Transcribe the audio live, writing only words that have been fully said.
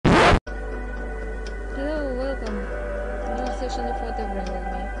și nu foarte vreme with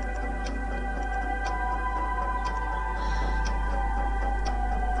me.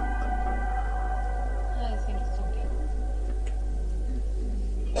 I think it's okay.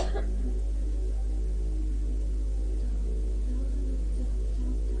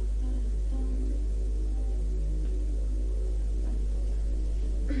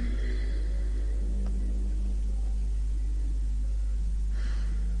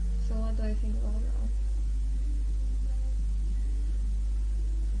 So what do I think about now?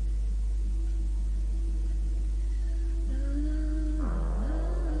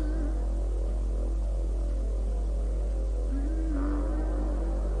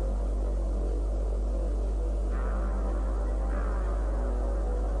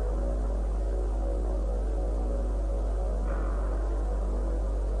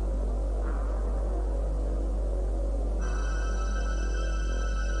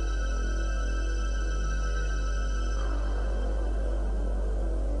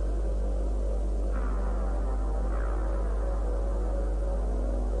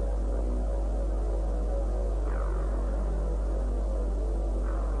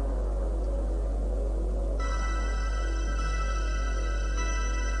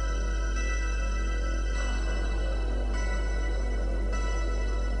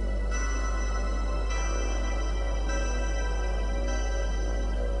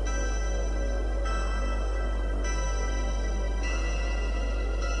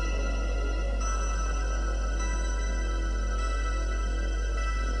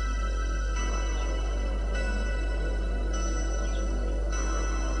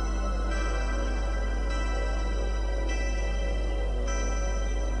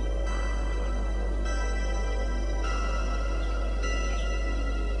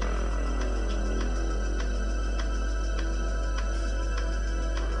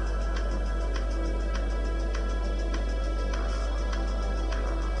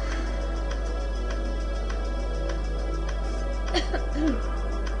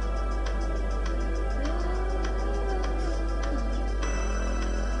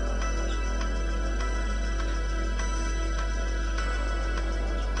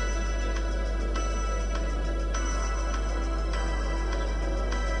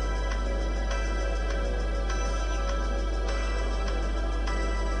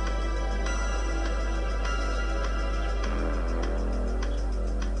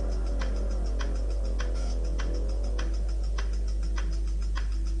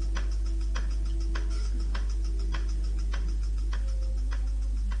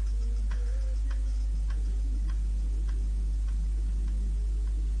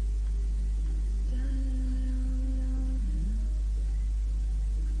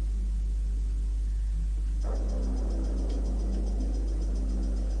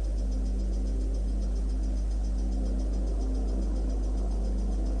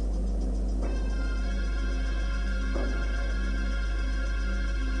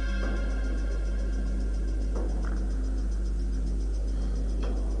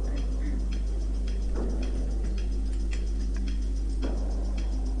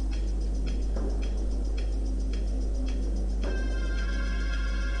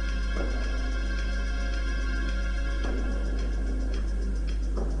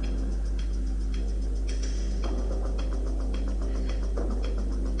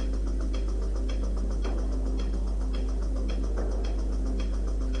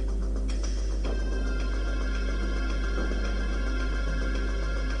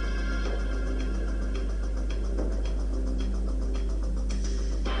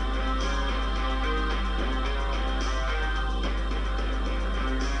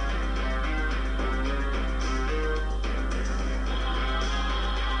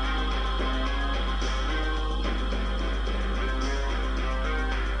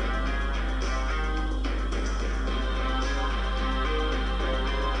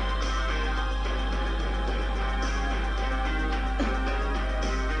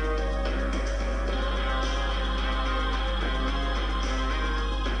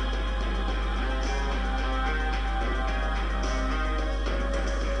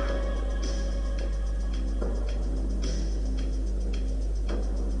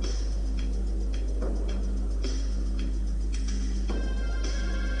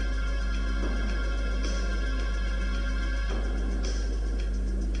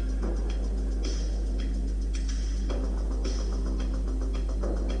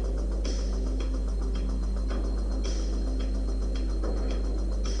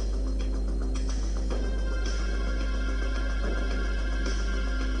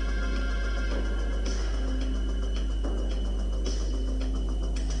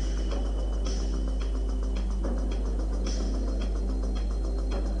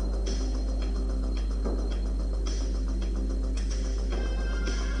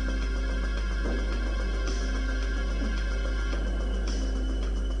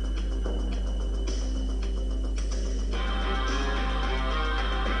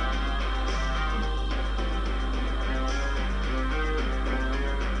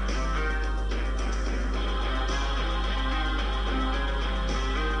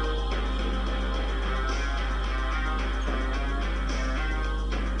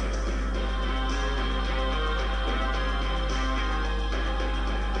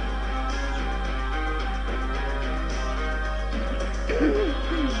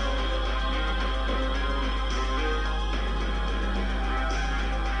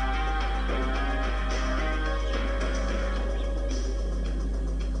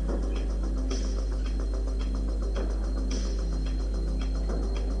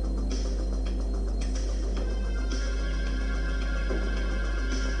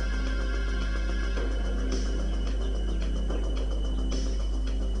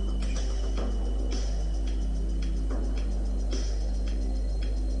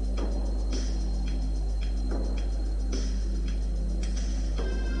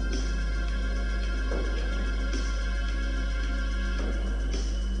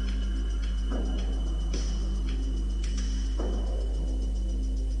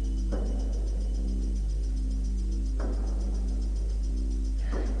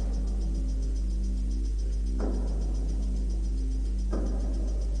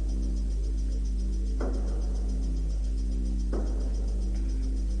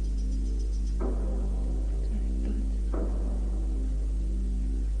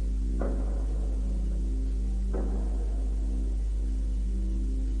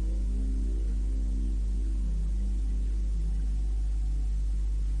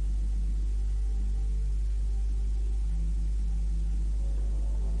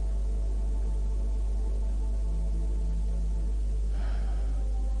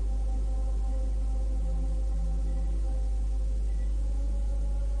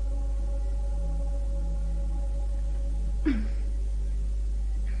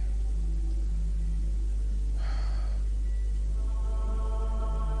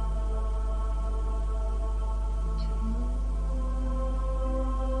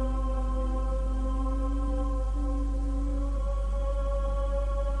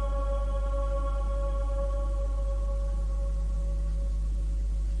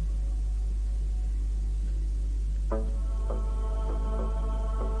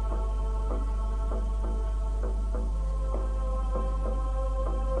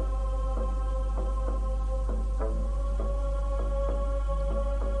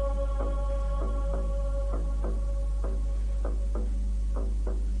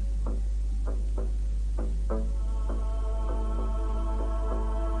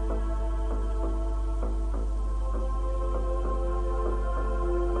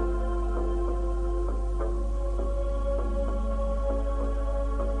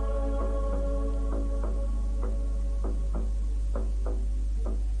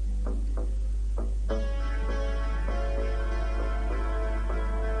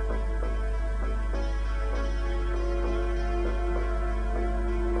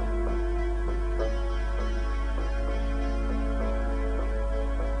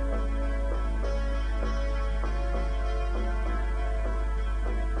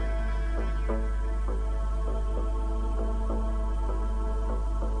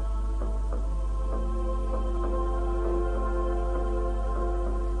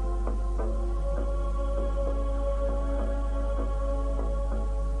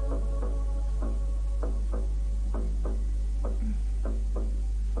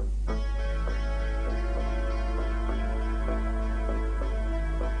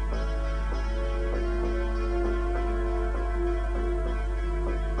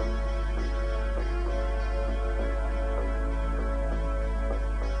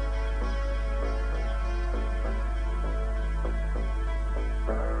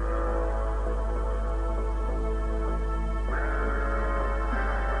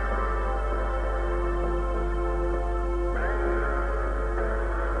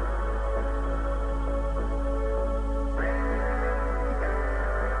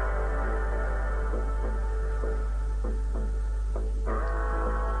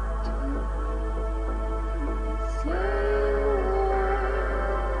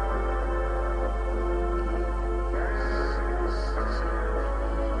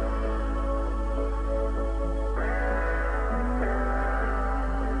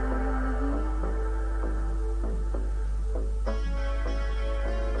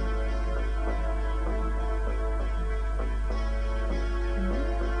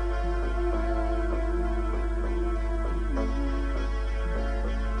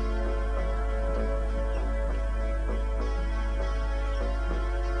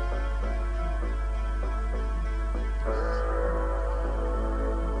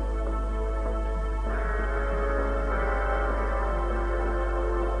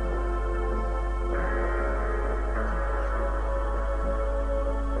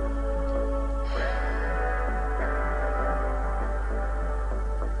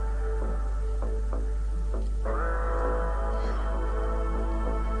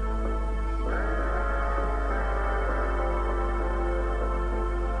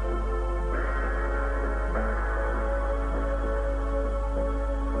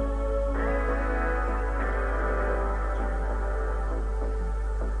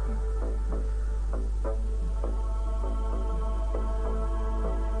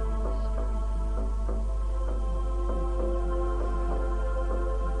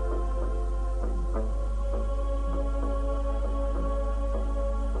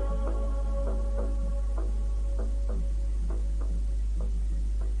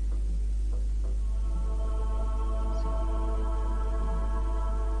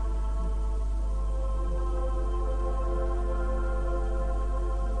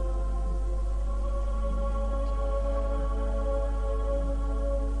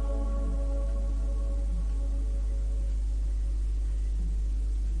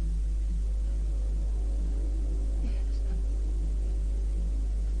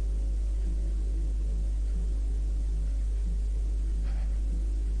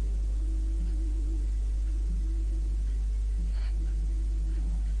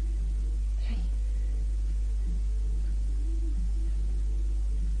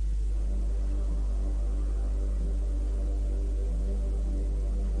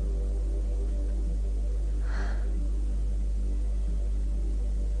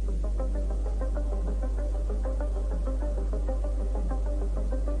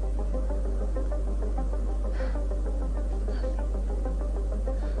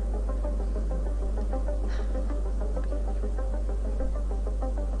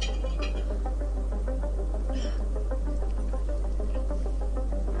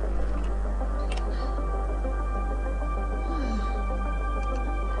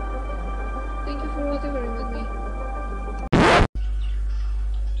 whatever with me.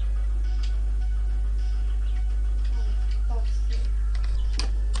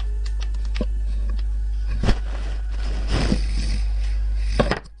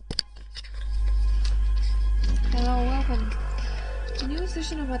 Hello, welcome. New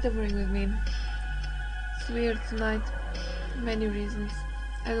session of whatever with me. It's weird tonight. Many reasons.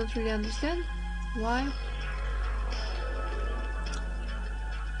 I don't really understand why.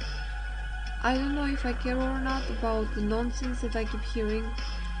 I don't know if I care or not about the nonsense that I keep hearing.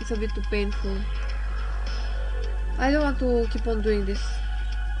 It's a bit too painful. I don't want to keep on doing this.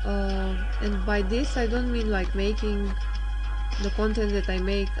 And by this I don't mean like making the content that I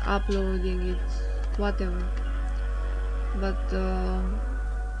make, uploading it, whatever. But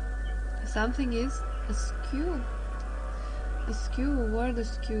something is askew. Askew, word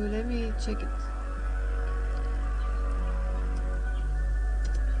askew. Let me check it.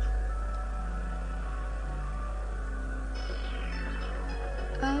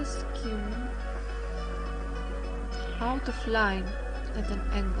 Askew. Out of line at an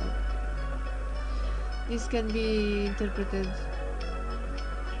angle. This can be interpreted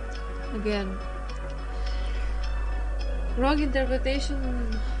again. Wrong interpretation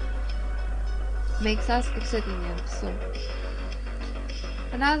makes us upsetting them. So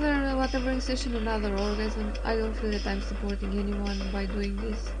another whatever session, another orgasm. I don't feel that I'm supporting anyone by doing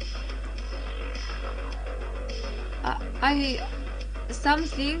this. Some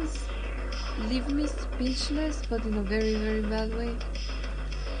things leave me speechless, but in a very, very bad way.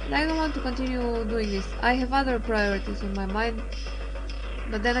 And I don't want to continue doing this. I have other priorities on my mind.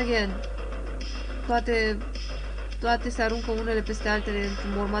 But then again, toate se aruncă unele peste altele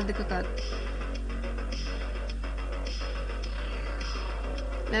într-un morman de căcat.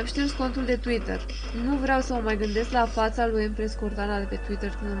 Mi-am șters contul de Twitter. Nu vreau să mă mai gândesc la fața lui 𝒜𝓃𝑜𝓇𝑔𝒶𝓈𝓂 de pe Twitter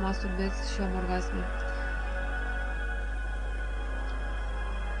când mă masturbez și am orgasme.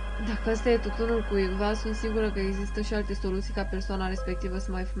 Dacă ăsta e tutunul cuiva, sunt sigură că există și alte soluții ca persoana respectivă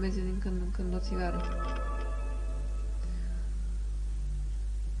să mai fumeze din când în când o țigară.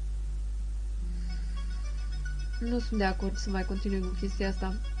 Nu sunt de acord să mai continui cu chestia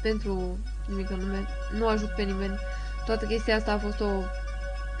asta. Pentru nimic anume. Nu ajut pe nimeni. Toată chestia asta a fost o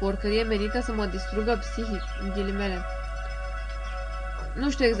porcărie menită să mă distrugă psihic, în ghilimele.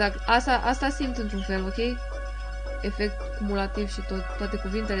 Nu știu exact. Asta simt într-un fel, ok? Efect cumulativ și toate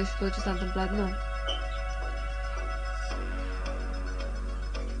cuvintele și tot ce s-a întâmplat, nu.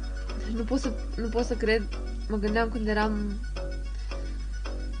 Nu pot să cred. Mă gândeam când eram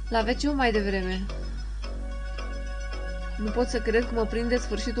la WC mai devreme. Nu pot să cred că mă prinde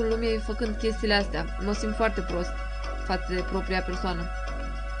sfârșitul lumii făcând chestiile astea. Mă simt foarte prost față de propria persoană.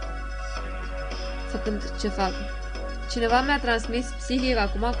 Făcând ce fac. Cineva mi-a transmis psihic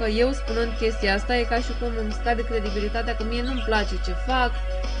acum că eu spunând chestia asta e ca și cum îmi scade credibilitatea că mie nu-mi place ce fac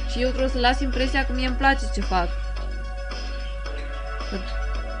și eu trebuie să las impresia că mie îmi place ce fac. Că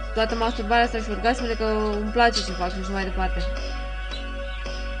toată masturbarea asta și orgasmele că îmi place ce fac și așa mai departe.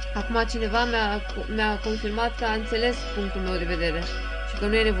 Acum cineva mi-a confirmat că a înțeles punctul meu de vedere și că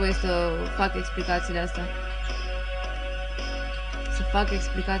nu e nevoie să fac explicațiile astea. Să fac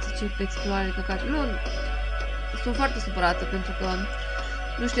explicații ce exprimare de căcat. Nu, sunt foarte supărată pentru că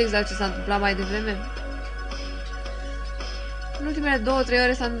nu știu exact ce s-a întâmplat mai devreme. În ultimele 2-3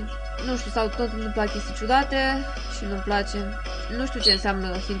 ore s-au tot întâmplat chestii ciudate și nu-mi place. Nu știu ce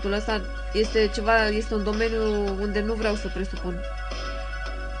înseamnă hintul ăsta. Este un domeniu unde nu vreau să presupun.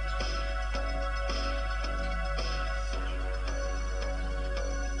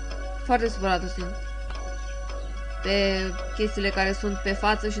 Foarte supărată sunt pe chestiile care sunt pe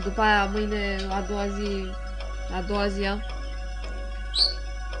față și după aia mâine, a doua zi.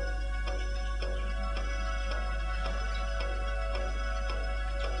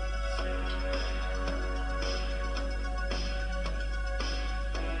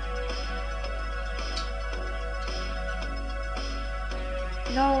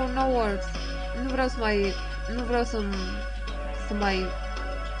 No words. Nu vreau să mai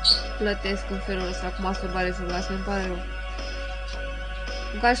plătesc în felul ăsta cu masturbare și orgasme, îmi pare rău.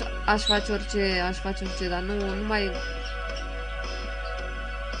 Încă aș face orice, dar nu mai...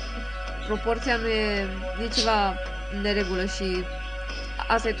 Proporția nu e nici ceva în neregulă și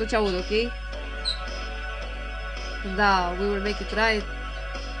asta e tot ce aud, ok? Da, we will make it right.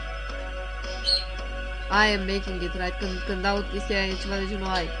 I am making it right. Când aud chestia e ceva de genul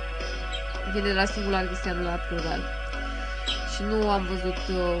ai. Vine de la singular chestia, nu la plural. Și nu am văzut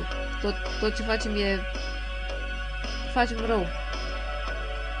tot ce facem facem rău.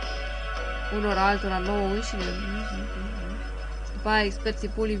 Unora altora, nouă înșine. după aia experții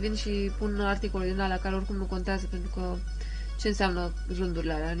pulii vin și pun articole din alea care oricum nu contează, pentru că ce înseamnă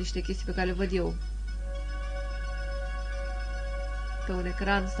rândurile alea? Niște chestii pe care le văd eu pe un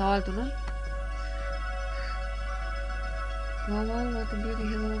ecran sau altul, nu? Wow, wow, what a beauty,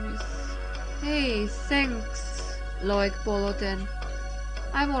 hello, miss. Hey, thanks, 𝒜𝓃𝑜𝓇𝑔𝒶𝓈𝓂.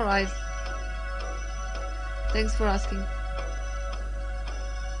 I'm alright. Thanks for asking.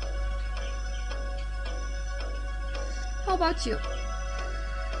 How about you?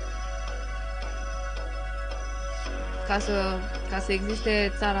 Ca să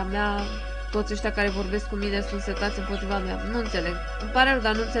existe țara mea, toți ăștia care vorbesc cu mine sunt setați împotriva mea. Nu înțeleg. Îmi pare rău,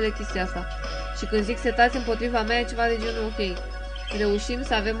 dar nu înțeleg chestia asta. Și când zic setați împotriva mea, e ceva de genul, ok, reușim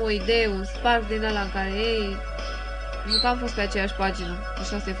să avem o idee, un spark din ăla în care, ei, nu că am fost pe aceeași pagină.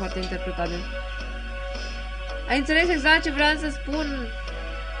 Așa asta e foarte interpretabil. Ai înțeles exact ce vreau să spun?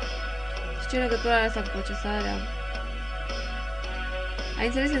 Și ce legătură are asta cu procesarea? Ai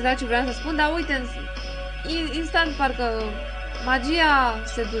înțeles exact ce vreau să spun? Dar uite, instant parcă magia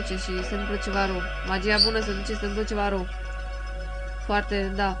se duce și se întâmplă ceva rău. Magia bună se duce și se întâmplă ceva rău.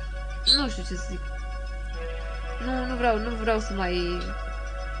 Foarte, da. Nu știu ce să zic. Nu vreau să mai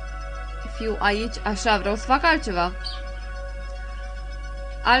fiu aici așa, vreau să fac altceva.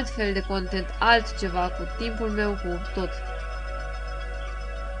 Altfel de content, altceva, cu timpul meu, cu tot.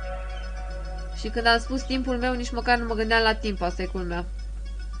 Și când am spus timpul meu, nici măcar nu mă gândeam la timp, asta e culmea.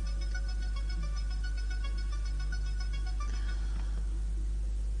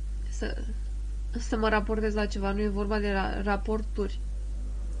 Să mă raportez la ceva, nu e vorba de raporturi.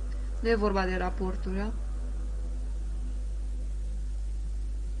 Nu e vorba de raporturi, da?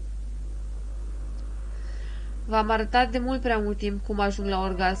 V-am arătat de mult prea mult timp cum ajung la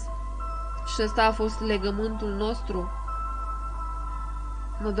orgasm. Și ăsta a fost legământul nostru.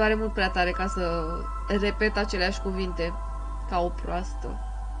 Mă doare mult prea tare ca să repet aceleași cuvinte ca o proastă.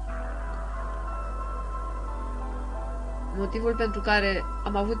 Motivul pentru care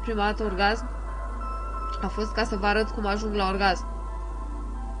am avut prima dată orgasm a fost ca să vă arăt cum ajung la orgasm.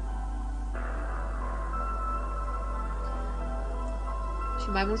 Și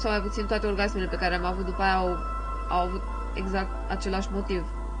mai mult sau mai puțin toate orgasmele pe care am avut după aia au avut exact același motiv.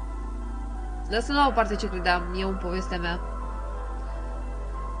 Lăsând la o parte ce credeam eu în povestea mea.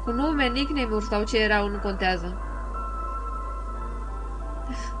 Cu nume, nickname-uri sau ce erau, nu contează.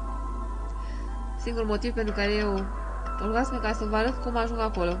 Singurul motiv pentru care eu orgasm e ca să vă arăt cum ajung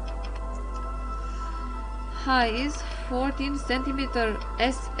acolo. Hi, is 14 cm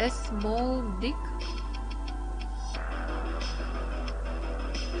SS small dick?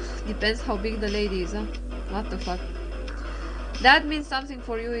 Depends how big the lady is, huh? What the fuck? That means something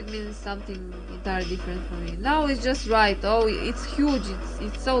for you, it means something entirely different for me. No, it's just right. Oh, it's huge,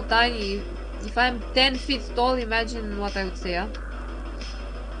 it's so tiny. If I'm 10 feet tall, imagine what I would say, huh?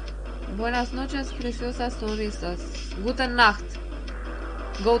 Buenas noches, preciosas sonrisas. Gute Nacht.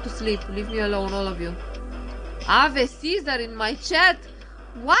 Go to sleep. Leave me alone, all of you. Ave Caesar in my chat.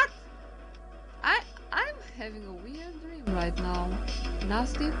 What? I'm having a weird dream right now.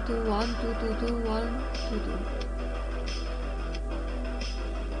 Nasty 21222122.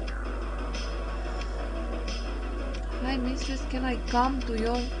 Hi mistress, can I come to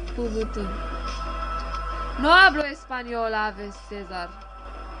your PVT? No hablo español, Ave Caesar.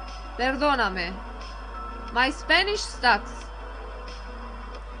 Perdóname. My Spanish sucks.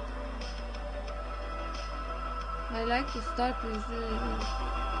 I like to start with...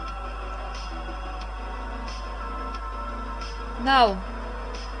 Now.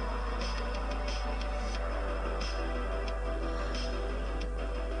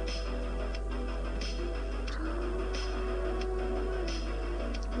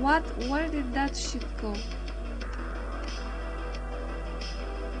 What? Where did that shit go?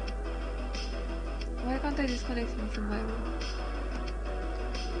 Why can't I disconnect him from my room?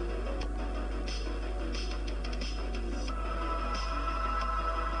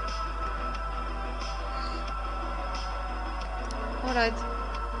 Alright.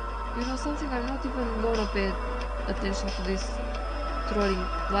 You know something? I'm not even gonna pay attention to this trolling.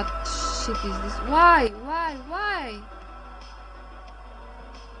 What shit is this? Why? Why?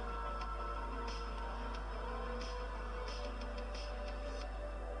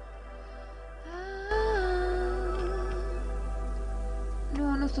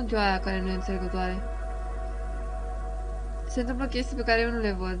 Nu sunt eu aia care nu e înțelegătoare. Se întâmplă chestii pe care eu nu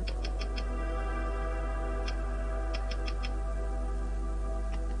le văd.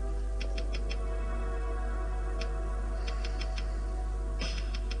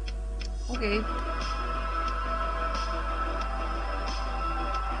 Ok.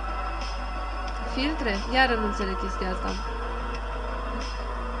 Filtre? Iară nu înțeleg chestia asta.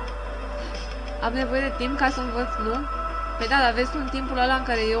 Am nevoie de timp ca să învăț, nu? Păi da, dar vezi tu în timpul ăla în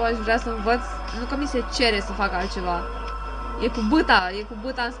care eu aș vrea să învăț, nu că mi se cere să fac altceva. E cu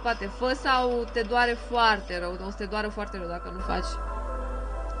bâta în spate. Fă sau te doare foarte rău, o să te doară foarte rău dacă nu faci.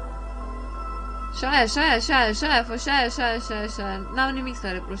 Și aia, fă și aia. N-am nimic să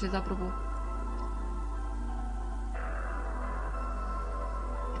reproșez, apropo.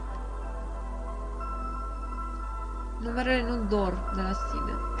 Numerele nu dor de la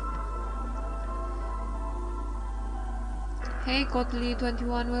sine. Hey,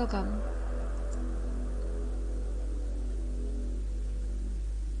 𝒜𝓃𝑔𝒶𝓈𓂂, welcome.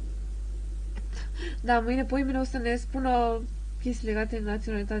 Da, mâine o să ne spună chestii legate de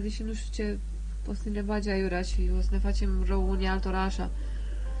naționalitate și nu știu ce, o să ne bage aiurea și o să ne facem rău unii altora așa.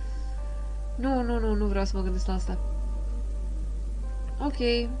 Nu vreau să mă gândesc la asta.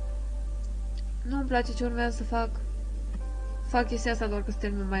 Ok. Nu-mi place ce urmează să fac. Fac chestia asta doar că se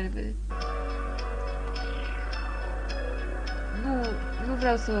termină mai repede. Nu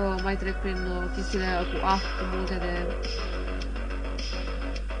vreau să mai trec prin chestiile cu multe de...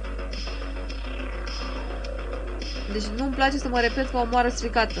 Deci nu-mi place să mă repet ca o moară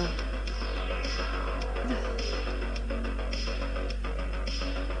stricată.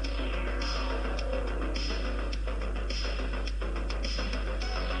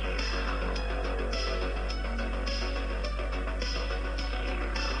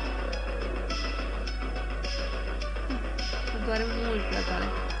 Mă doare mult prea tare.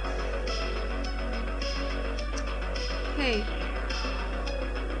 Hei!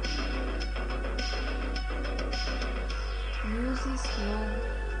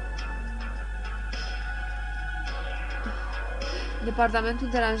 Departamentul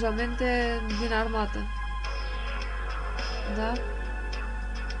de aranjamente din armată. Da?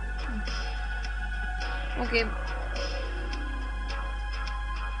 Ok.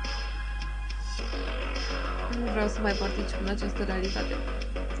 Nu vreau să mai particip în această realitate.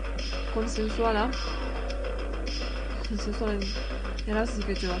 Consensuală. Consensuală. Era să zic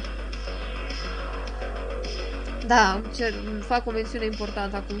eu ceva. Da, fac o mențiune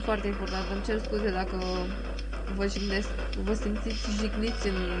importantă acum, foarte importantă. Îmi cer scuze dacă vă jignesc, vă simțiți jigniți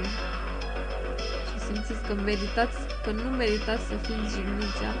și simțiți că nu meritați să fiți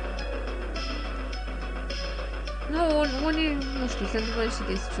jigniți. Nu, unii, nu știu, se întâmplă niște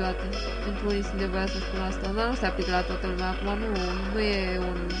chestii ciudate. Pentru unii sunt nevoiați să spun asta, dar nu se aplică la toată lumea. Acum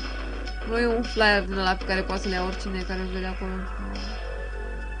nu e un flyer din ăla pe care poate să le ia oricine care îl vede acolo.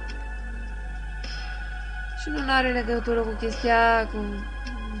 Și nu are legătură cu chestia,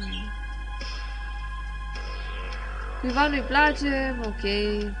 cuiva nu-i place, ok,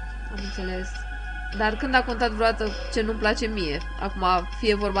 am înțeles. Dar când a contat vreodată ce nu-mi place mie? Acum,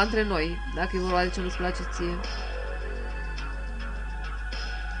 fie vorba între noi, dacă e vorba de ce nu-ți place ție.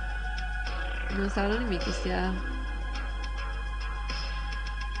 Nu înseamnă nimic chestia aia.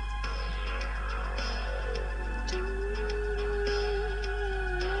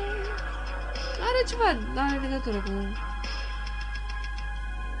 Are ceva, are legătură cu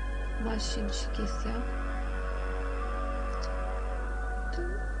mașini și chestia.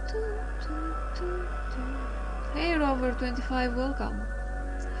 Hey 𝒜𝓃𝑔𝒶𝓈𓂂, welcome.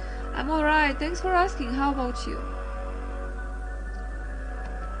 I'm alright, thanks for asking, how about you?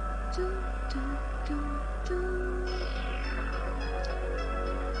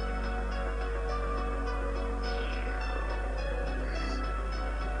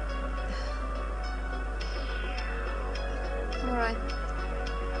 Alright.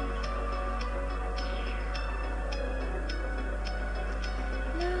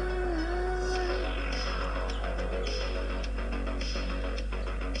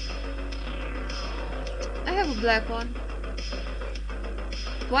 I have a black one.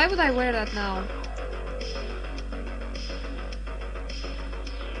 Why would I wear that now?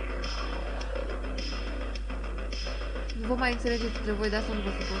 Nu vă mai înțelegeți între voi, de asta nu vă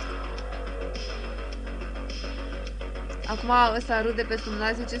suport. Acum ăsta râde pe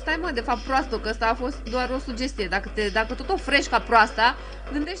sumnat, zice, stai mă, de fapt proastă, că ăsta a fost doar o sugestie. Dacă tot o frești ca proasta,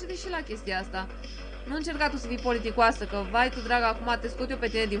 gândește-te și la chestia asta. Nu încerca tu să fii politicoasă, că vai tu dragă, acum te scot eu pe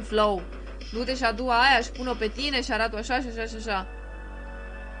tine din flow. Du-te și adu aia și pun-o pe tine și arată așa și așa și așa.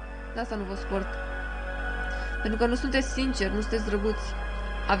 De asta nu vă suport. Pentru că nu sunteți sinceri, nu sunteți drăguți.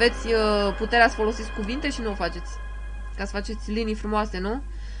 Aveți puterea să folosiți cuvinte și nu o faceți. Ca să faceți linii frumoase, nu?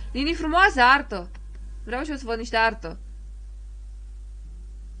 Linii frumoase, artă. Vreau și eu să văd niște artă.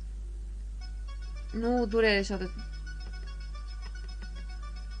 Nu durere și atât.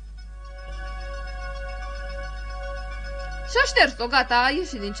 Și-a șters-o, gata, a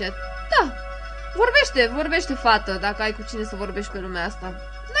ieșit din chat. Da, vorbește, fată, dacă ai cu cine să vorbești pe lumea asta.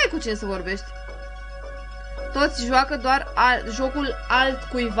 N-ai cu cine să vorbești. Toți joacă doar jocul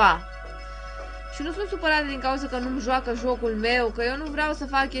altcuiva. Și nu sunt supărată din cauza că nu-mi joacă jocul meu, că eu nu vreau să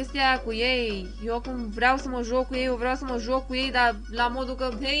fac chestia aia cu ei. Eu când vreau să mă joc cu ei, eu vreau să mă joc cu ei, dar la modul că,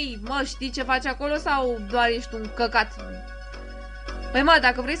 hei, mă, știi ce faci acolo sau doar ești un căcat? Păi mă,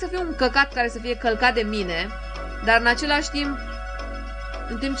 dacă vrei să fii un căcat care să fie călcat de mine, dar în același timp,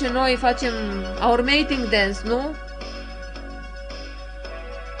 în timp ce noi facem our mating dance, nu?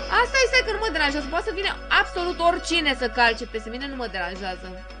 Asta este că nu mă deranjează. Poate să vină absolut oricine să calce peste mine, nu mă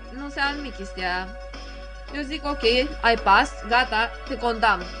deranjează. Nu se am nimic chestia aia. Eu zic, ok, ai pas, gata, te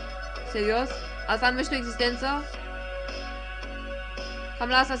condamn. Serios? Asta numește o existență? Cam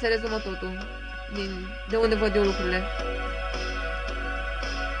la asta se rezumă totul. De unde văd eu lucrurile.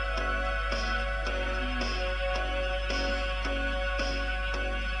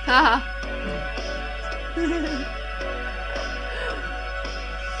 Haha.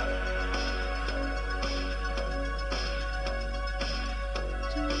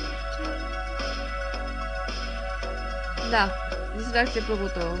 Da, distracție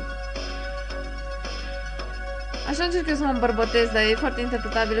plăcută. Așa încerc eu să mă îmbărbătez, dar e foarte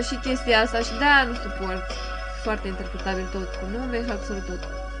interpretabilă și chestia asta și de-aia nu suport. Foarte interpretabil tot, cu nume și absolut tot.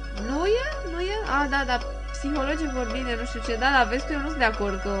 Nu e? Nu e? A, da, da, psihologic vorbind, nu știu ce. Da, da, vezi tu, eu nu sunt de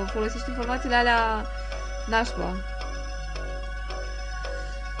acord, că folosești informațiile alea nașpa.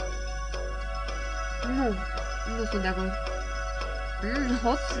 Nu sunt de acord.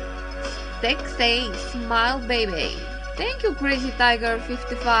 Hot sexy smile baby. Thank you,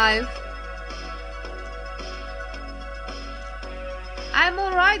 𝒜𝓃𝑜𝓇𝑔𝒶𝓈𓂂. I'm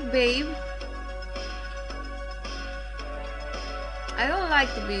alright, babe. I don't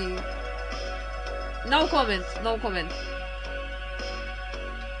like to be... No comment, no comment.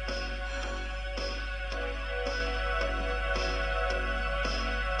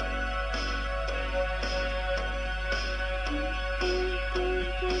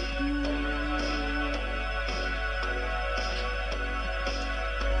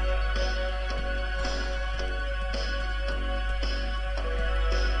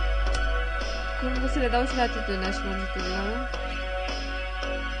 Cum să le dau și latitudinea și longitudinea, nu?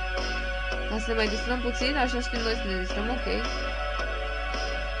 Ca să ne mai distrăm puțin, așa știm noi să ne distrăm, ok.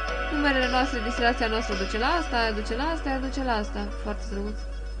 Numerele noastre, distracția noastră duce la asta, aia duce la asta, aia duce la asta. Foarte drăguț.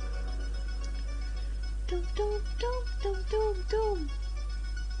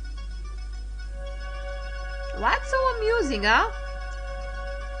 What's so amusing, huh?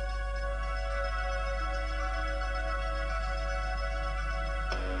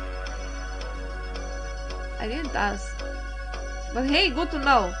 I didn't ask. But hey, good to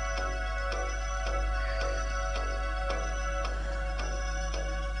know.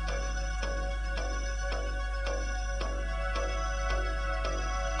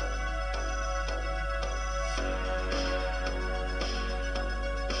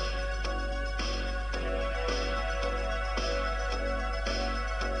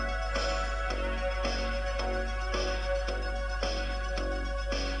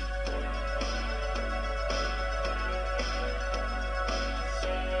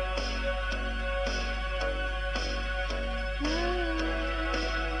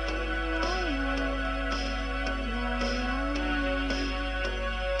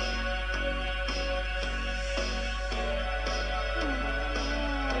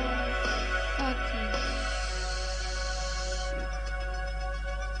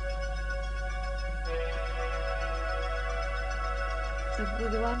 The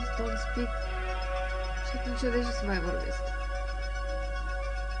good ones don't speak. Și atunci de ce să mai vorbesc?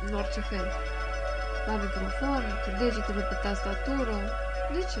 În orice fel. La microfon, cu degetele pe tastatură.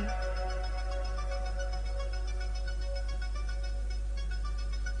 De ce?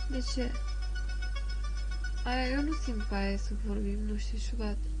 De ce? Aia, eu nu simt pe aia să vorbim, nu știu,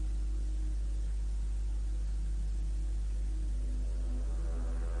 ciudat.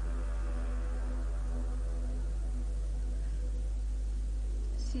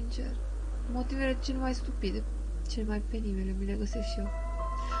 Sincer, motivele cel mai stupide, cel mai penibile, mi le găsesc și eu.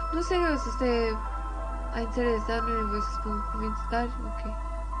 Nu, serios, asta e... Ai înțeles, dar nu e nevoie să spun cuvinte tari? Ok.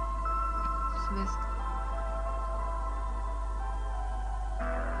 Mulțumesc.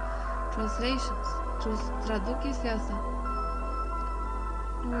 Translations. Traduc chestia asta.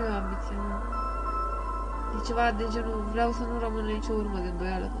 Nu e o ambiție, nu. E ceva de genul, vreau să nu rămână nicio urmă de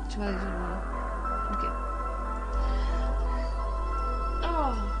îndoială, ceva de genul ăla. Ok.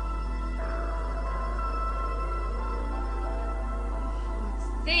 Oh.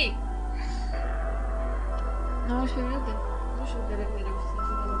 19 minute. Nu știu de repede reușesc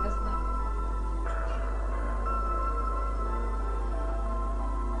să mă vorbesc, da.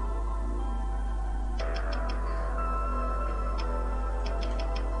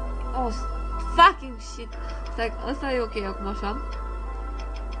 Oh, fucking shit. Stai, ăsta e ok acum, așa.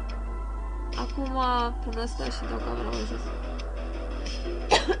 Acum pun asta și dau camera mai jos.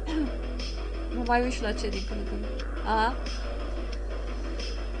 Mă mai uit și la ce din până când. A?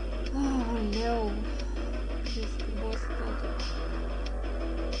 Oh, leu. Ce frumos totul.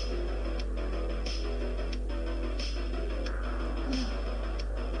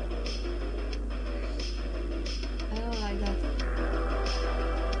 I don't like that.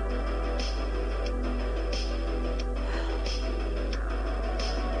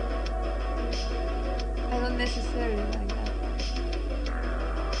 I don't necessarily like that.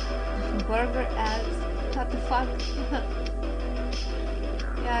 Burger ads? What the fuck?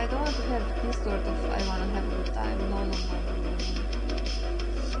 Yeah, I don't want to have this sort of I wanna have a good time. No.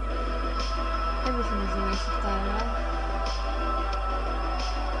 Everything is a waste of time, right?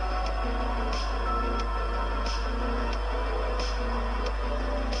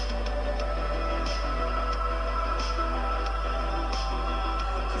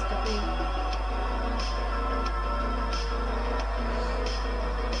 Just a thing.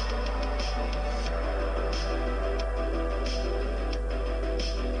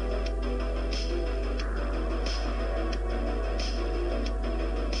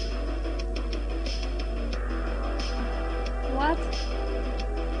 What?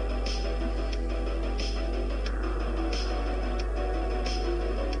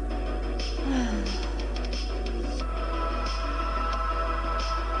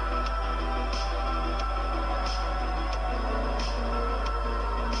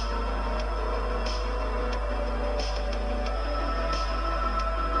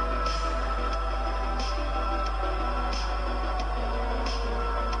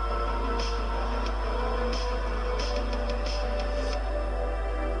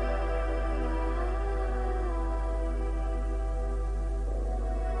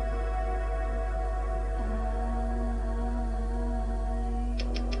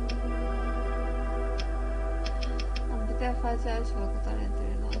 Am putea face altceva cu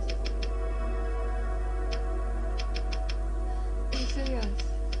talentele noastre. E serios.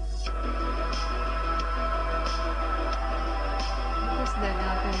 Nu poți să dai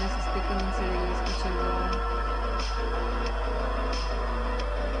vina pe mine să spui că nu înțeleg despre ce vorba.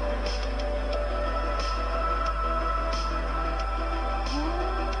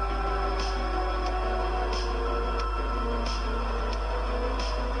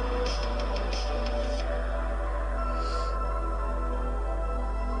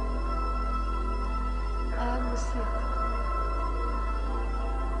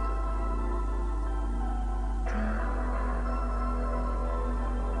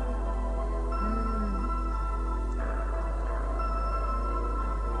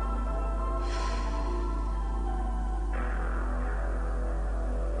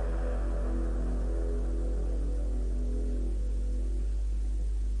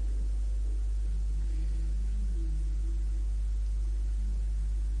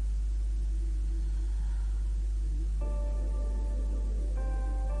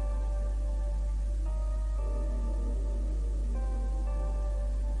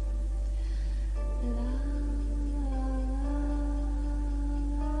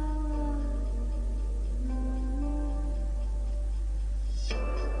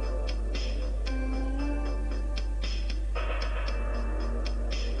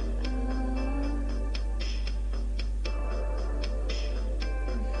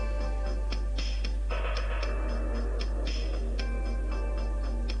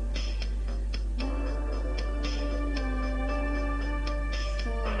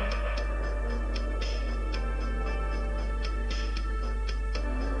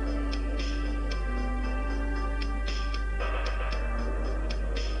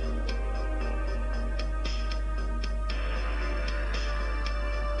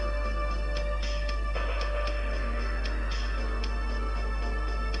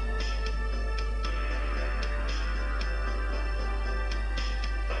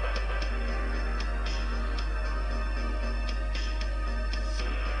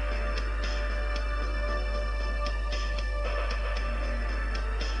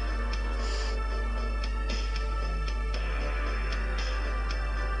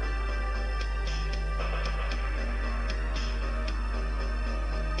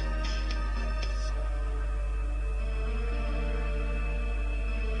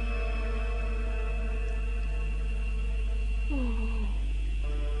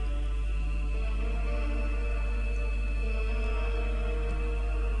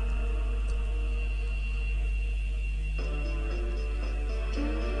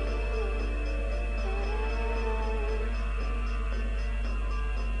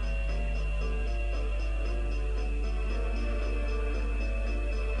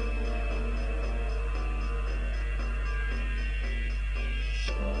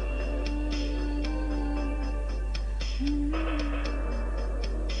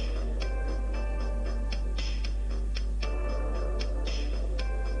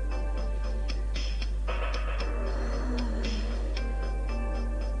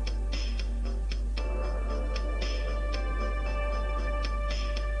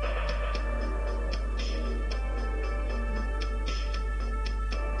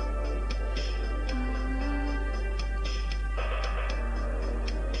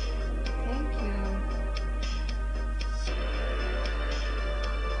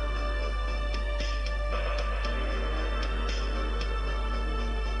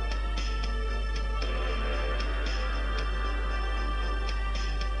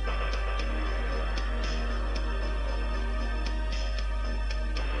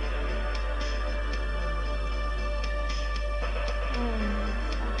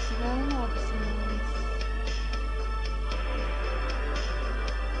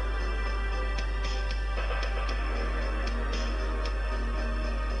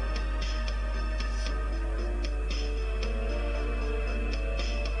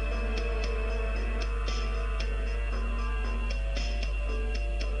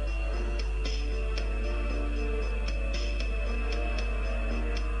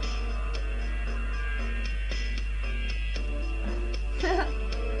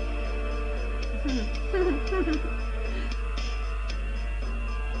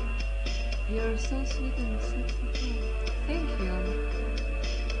 You're so sweet and sexy too. Thank you.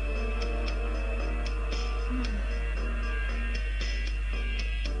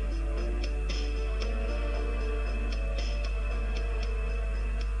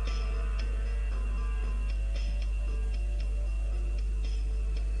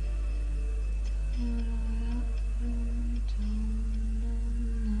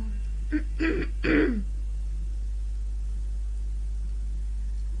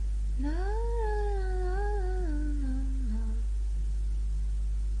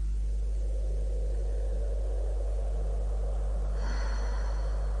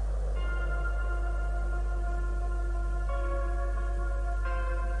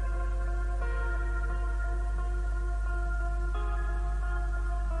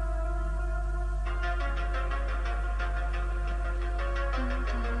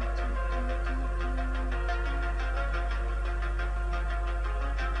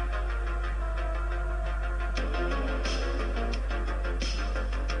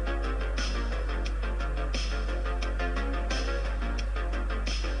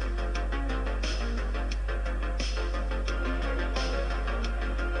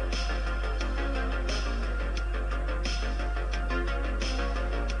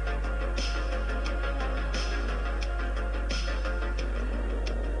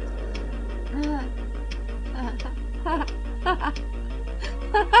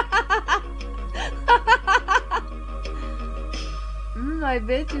 I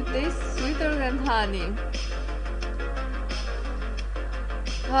bet you taste sweeter than honey.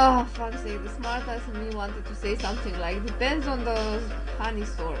 Oh, fuck's sake, the smart ass in me wanted to say something like, depends on the honey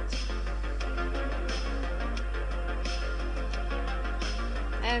sort.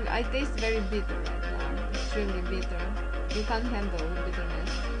 And I taste very bitter right now, extremely bitter. You can't handle bitterness.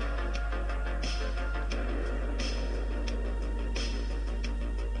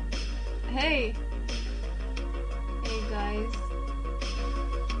 Hey! Hey guys.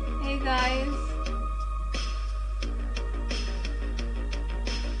 Hey guys.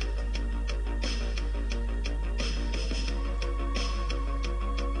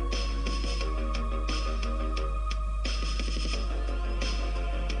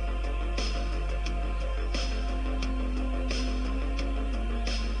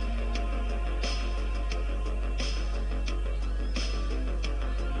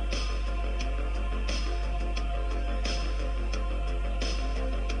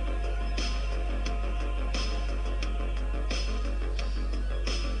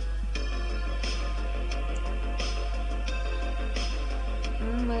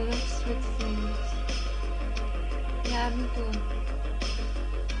 I love sweet things. Yeah, me too.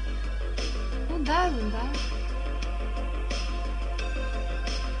 Who doesn't, huh?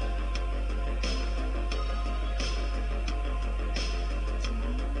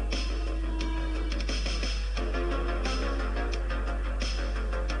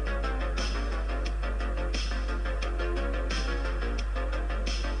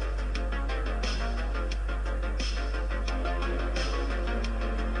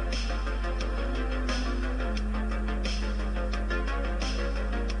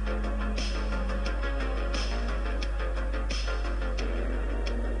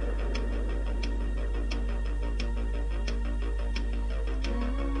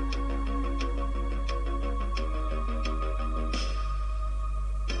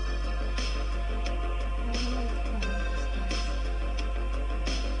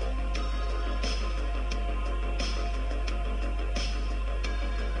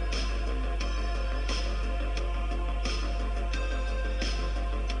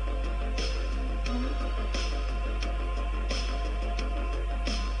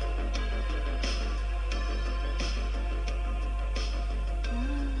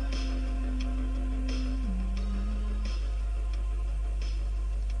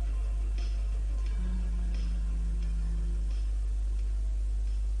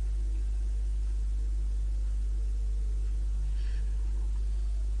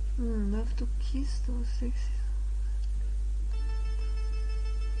 Love to kiss those sexy.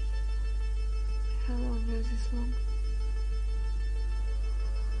 How long is this long?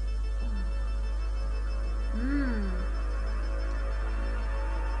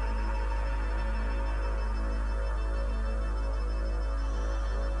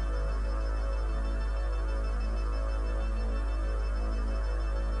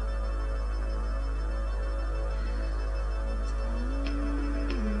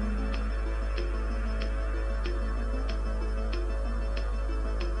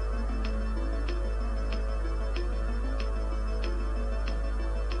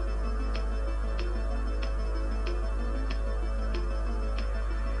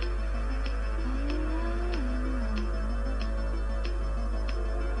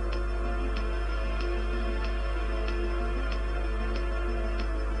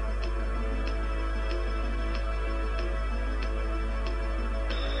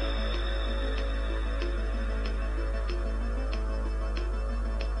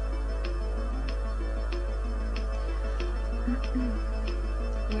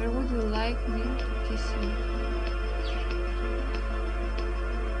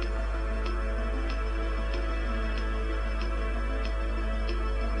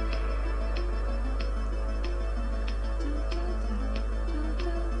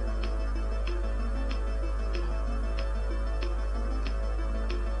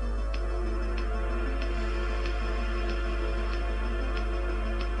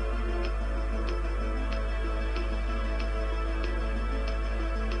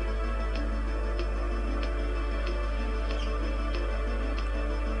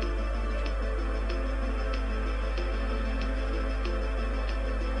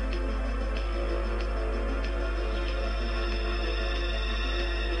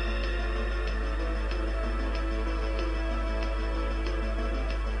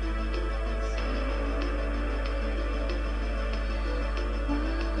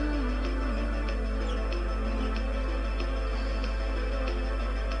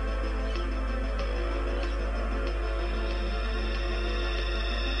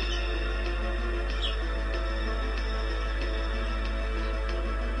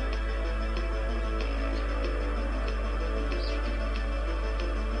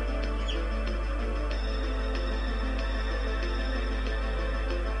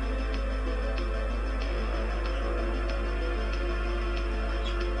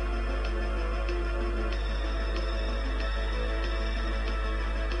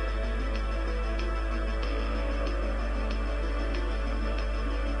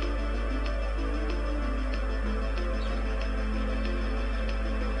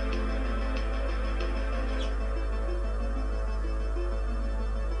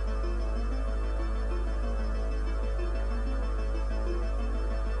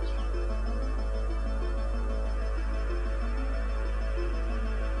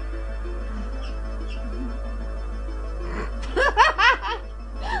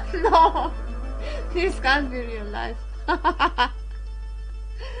 No! This can't be real life.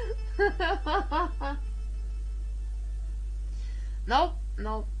 Nope,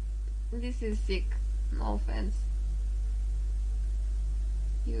 nope. This is sick. No offense.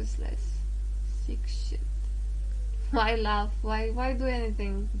 Useless. Sick shit. Why laugh? Why do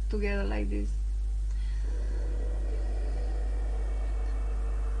anything together like this?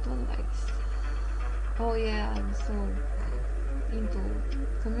 Don't like this. Oh yeah, I'm so into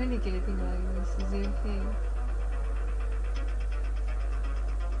communicating like this. Is it okay?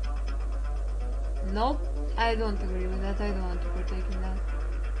 Nope, I don't agree with that. I don't want to partake in that.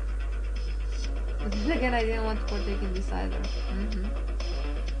 But then again, I didn't want to partake in this either.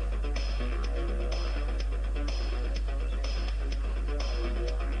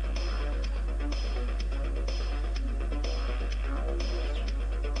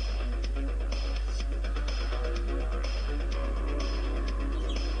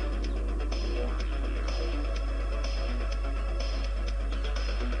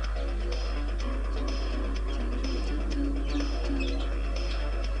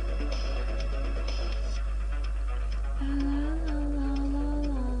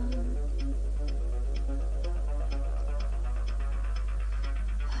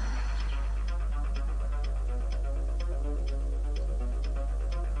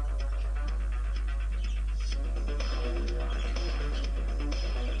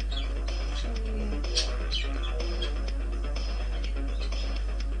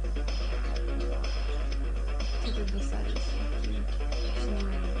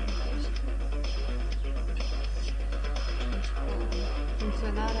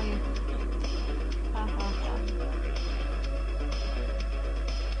 Funționarea e... Ha, ha, ha.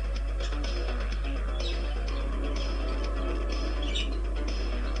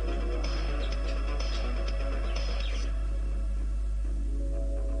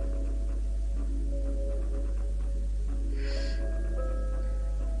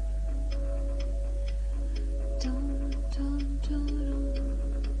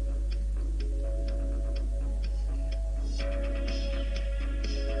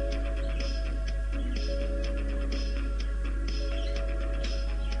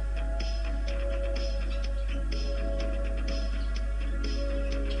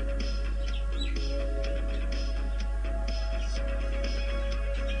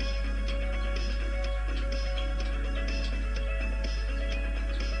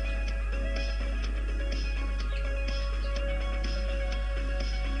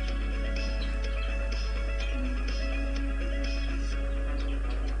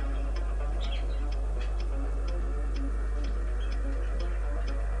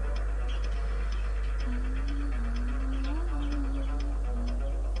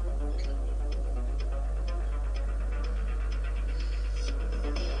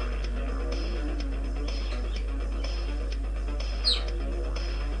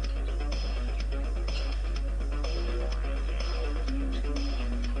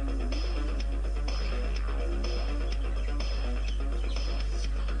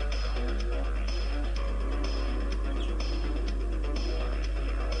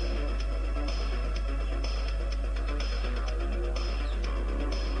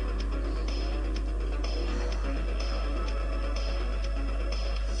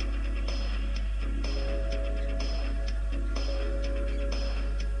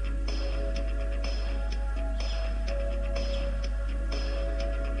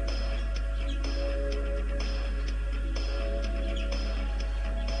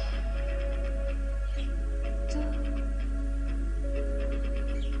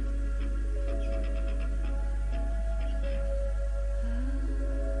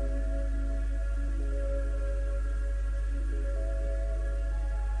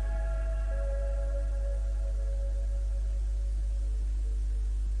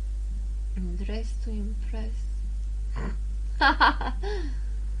 Dressed to impress.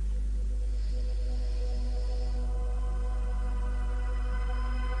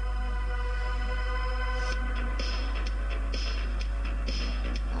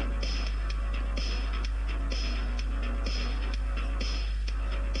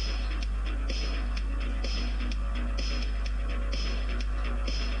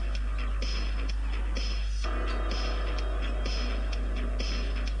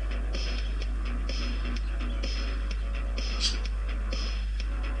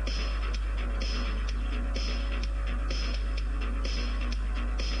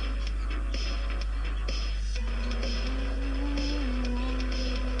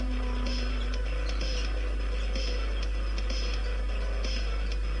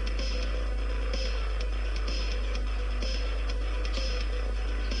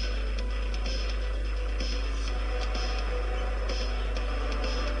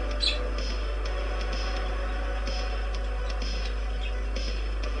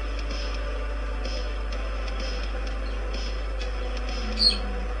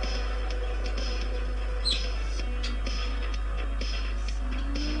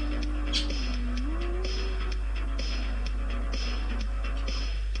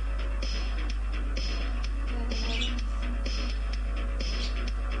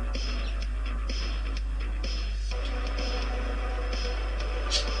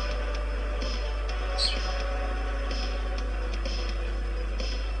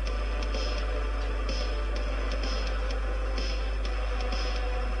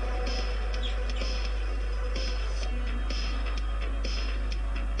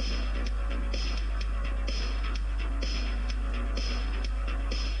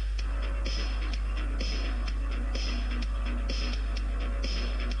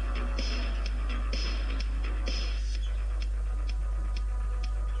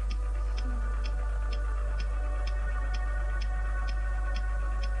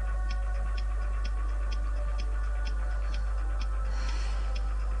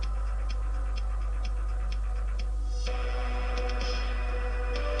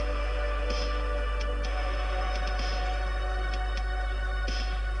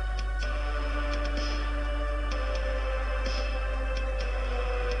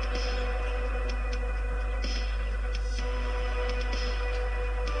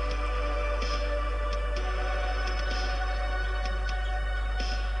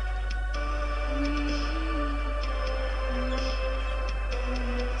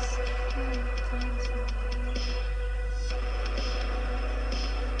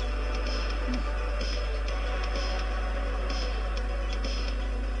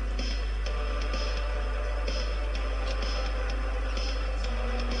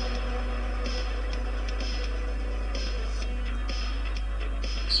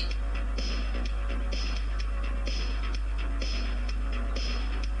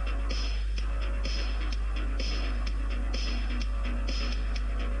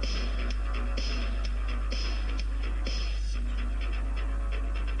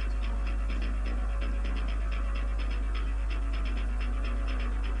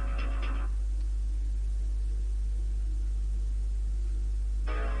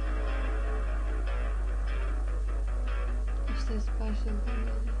 Așa,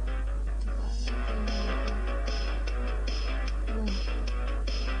 bun.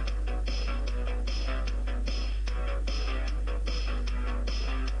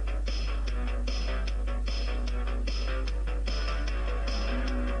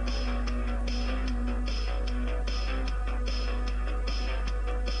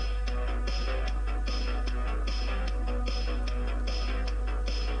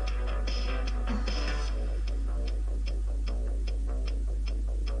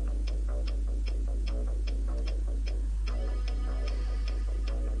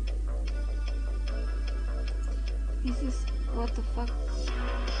 This is what the fuck.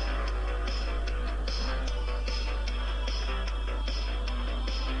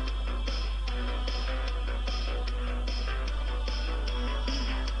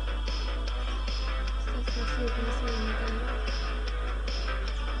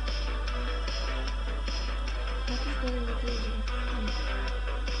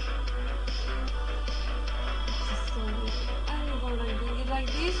 Like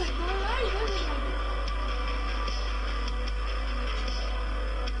this, I don't like it.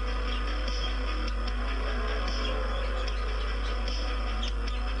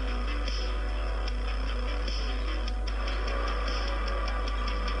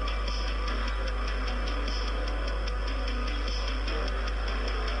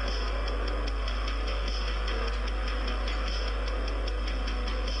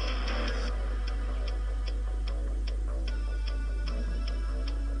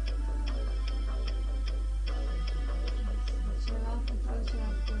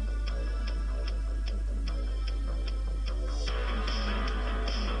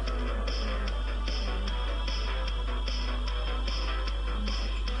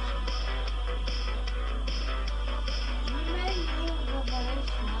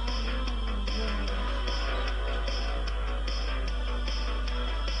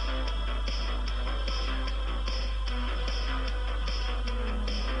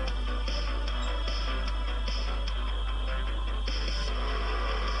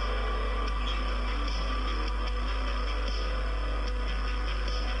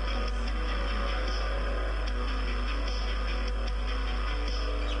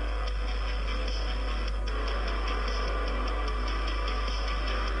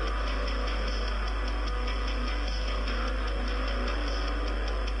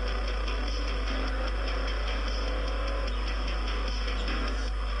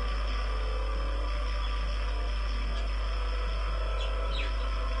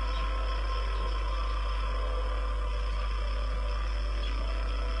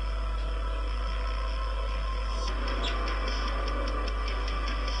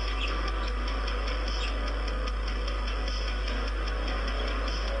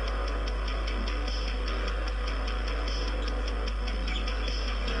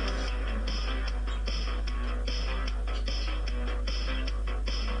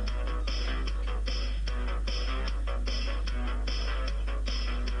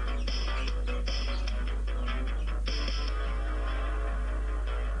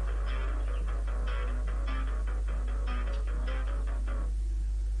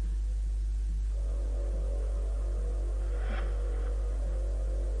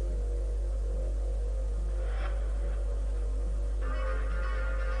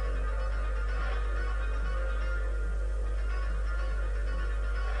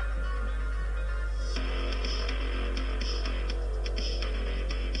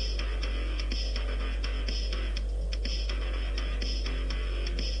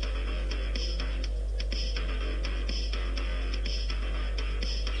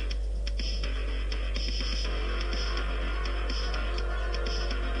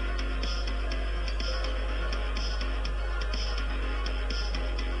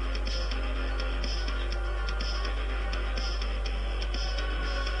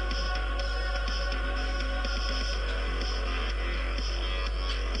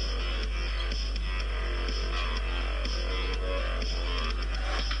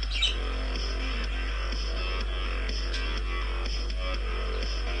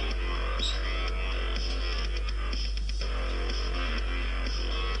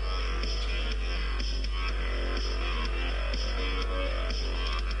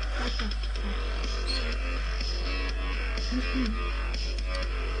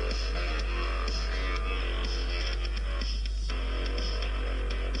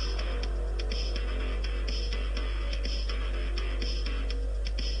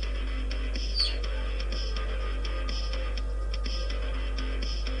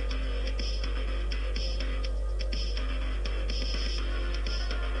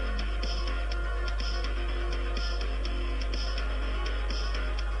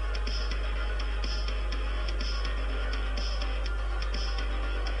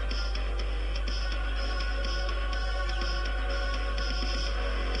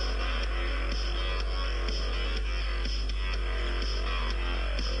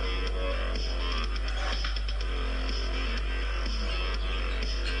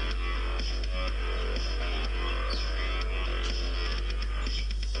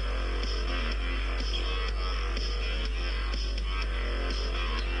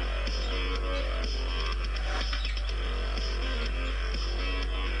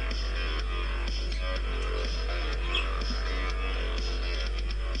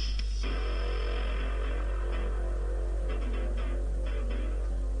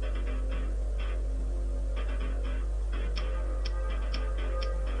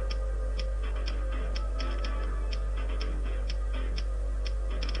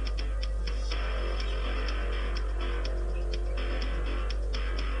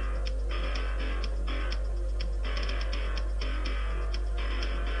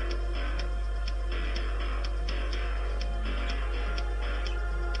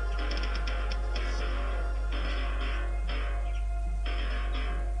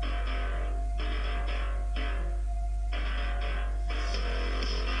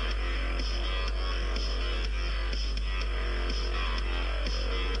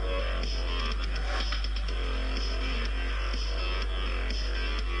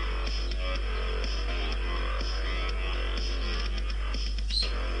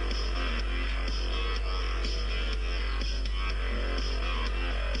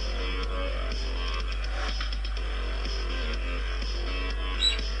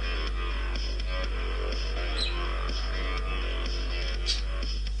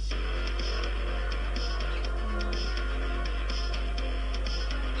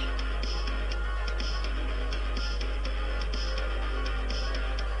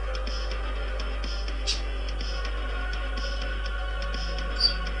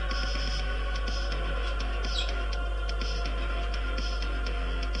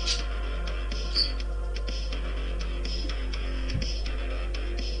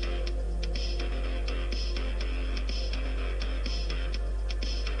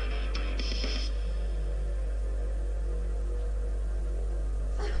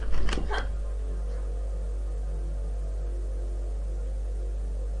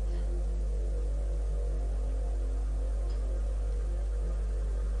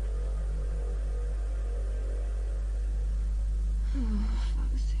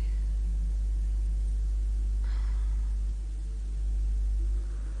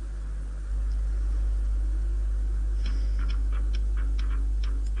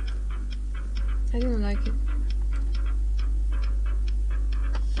 I didn't like it.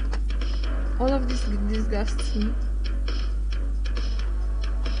 All of this disgusts me.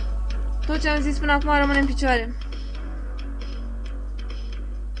 Tot ce am zis până acum rămâne în picioare.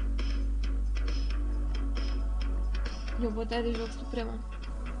 E o bătaie de joc supremă.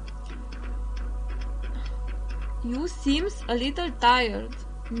 You seems a little tired.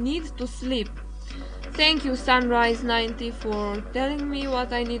 Need to sleep. Thank you, Sunrise90, for telling me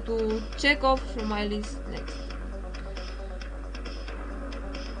what I need to check off from my list next.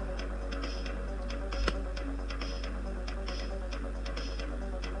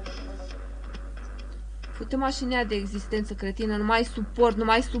 Fute mașinea de existență cretină, nu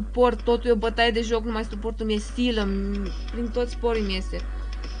mai suport, totul e o bătaie de joc, nu mai suport, îmi e silă, prin toți porii mi iese.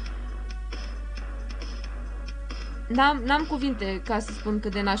 N-am cuvinte ca să spun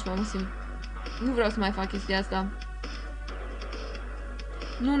cât de nașpa mă simt. Nu vreau să mai fac chestia asta.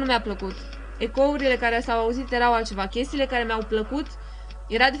 Nu mi-a plăcut. Ecourile care s-au auzit erau altceva. Chestiile care mi-au plăcut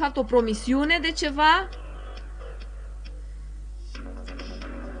era de fapt o promisiune de ceva.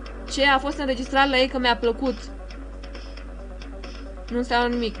 Ce a fost înregistrat la ei că mi-a plăcut nu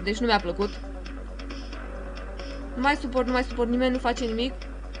înseamnă nimic, deci nu mi-a plăcut. Nu mai suport, nimeni nu face nimic.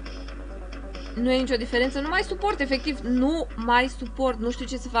 Nu e nicio diferență, nu mai suport, efectiv, nu mai suport, nu știu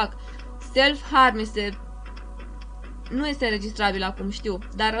ce să fac. Self-harm nu este înregistrabil acum, știu,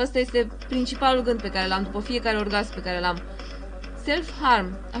 dar ăsta este principalul gând pe care l-am după fiecare orgasm pe care l-am.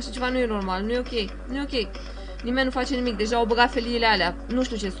 Self-harm, așa ceva nu e normal, nu e ok, nu e ok. Nimeni nu face nimic, deja au băgat feliile alea, nu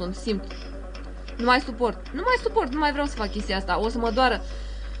știu ce sunt, simt. Nu mai suport, nu mai vreau să fac chestia asta, o să mă doară.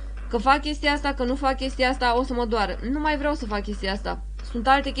 Că fac chestia asta, că nu fac chestia asta, o să mă doară. Nu mai vreau să fac chestia asta. Sunt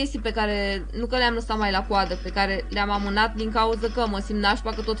alte chestii pe care, nu că le-am lăsat mai la coadă, pe care le-am amânat din cauza că mă simt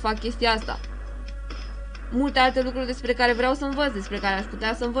nașpa că tot fac chestia asta. Multe alte lucruri despre care vreau să învăț, despre care aș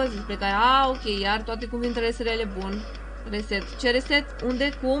putea să învăț, despre care, ok, iar toate cuvintele rele bun. Reset. Ce reset? Unde?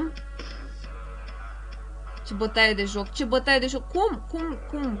 Cum? Ce bătaie de joc, ce bătaie de joc,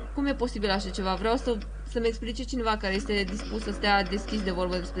 cum e posibil așa ceva? Vreau să-mi explice cineva care este dispus să stea deschis de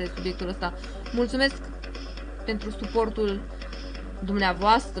vorbă despre subiectul ăsta. Mulțumesc pentru suportul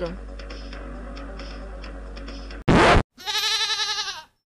dumneavoastră.